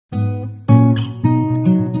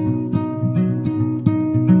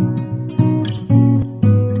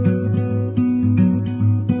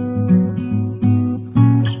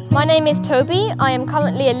name is Toby. I am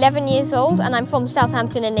currently 11 years old and I'm from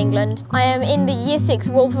Southampton in England. I am in the Year 6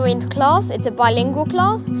 Wolverines class. It's a bilingual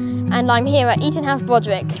class and I'm here at EtonHouse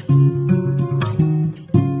Broderick.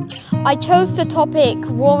 I chose the topic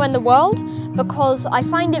War and the World because I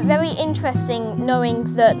find it very interesting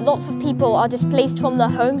knowing that lots of people are displaced from their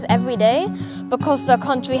homes every day because their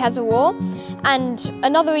country has a war. And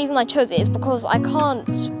another reason I chose it is because I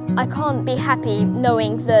can't be happy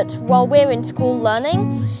knowing that while we're in school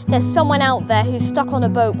learning, there's someone out there who's stuck on a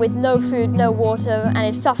boat with no food, no water, and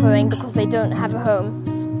is suffering because they don't have a home.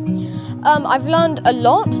 I've learned a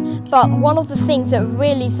lot, but one of the things that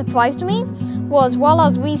really surprised me was while I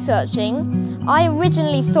was researching, I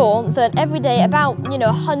originally thought that every day about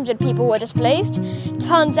 100 people were displaced.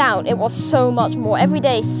 Turns out it was so much more. Every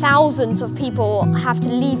day thousands of people have to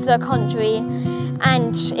leave their country,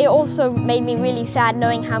 and it also made me really sad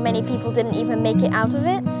knowing how many people didn't even make it out of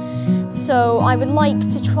it. So I would like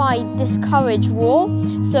to try discourage war,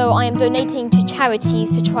 so I am donating to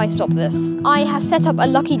charities to try stop this. I have set up a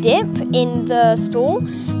lucky dip in the store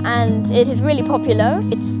and it is really popular.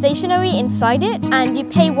 It's stationary inside it and you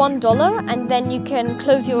pay $1 and then you can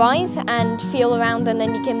close your eyes and feel around and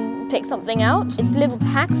then you can pick something out. It's little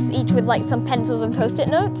packs, each with like some pencils and post-it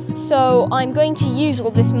notes. So I'm going to use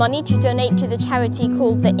all this money to donate to the charity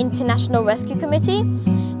called the International Rescue Committee.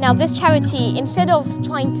 Now this charity, instead of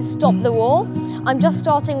trying to stop the war, I'm just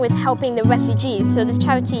starting with helping the refugees. So this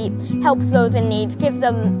charity helps those in need, it gives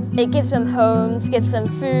them homes, gives them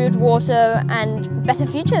food, water and better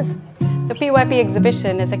futures. The PYP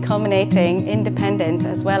exhibition is a culminating, independent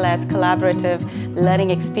as well as collaborative learning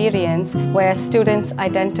experience where students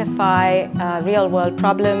identify a real-world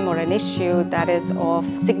problem or an issue that is of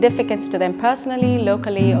significance to them personally,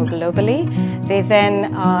 locally or globally. They then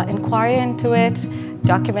inquire into it,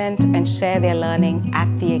 document and share their learning at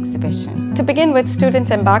the exhibition. To begin with, students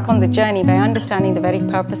embark on the journey by understanding the very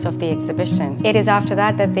purpose of the exhibition. It is after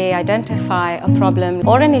that that they identify a problem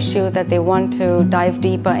or an issue that they want to dive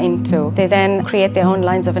deeper into. They then create their own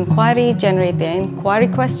lines of inquiry, generate their inquiry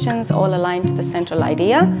questions, all aligned to the central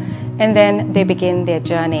idea, and then they begin their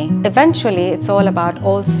journey. Eventually, it's all about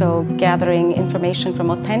also gathering information from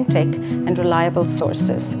authentic and reliable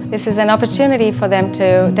sources. This is an opportunity for them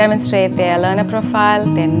to demonstrate their learner profile,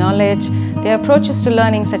 their knowledge, their approaches to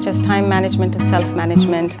learning such as time management and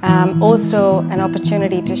self-management. Also an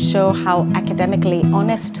opportunity to show how academically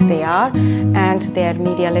honest they are and their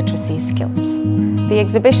media literacy skills. The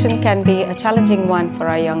exhibition can be a challenging one for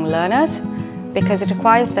our young learners because it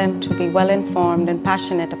requires them to be well-informed and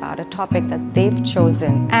passionate about a topic that they've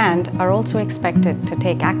chosen and are also expected to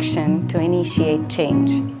take action to initiate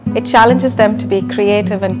change. It challenges them to be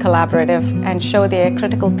creative and collaborative and show their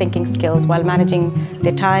critical thinking skills while managing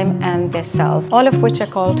their time and their self, all of which are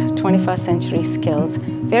called 21st century skills,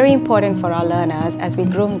 very important for our learners as we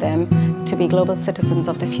groom them to be global citizens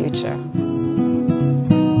of the future.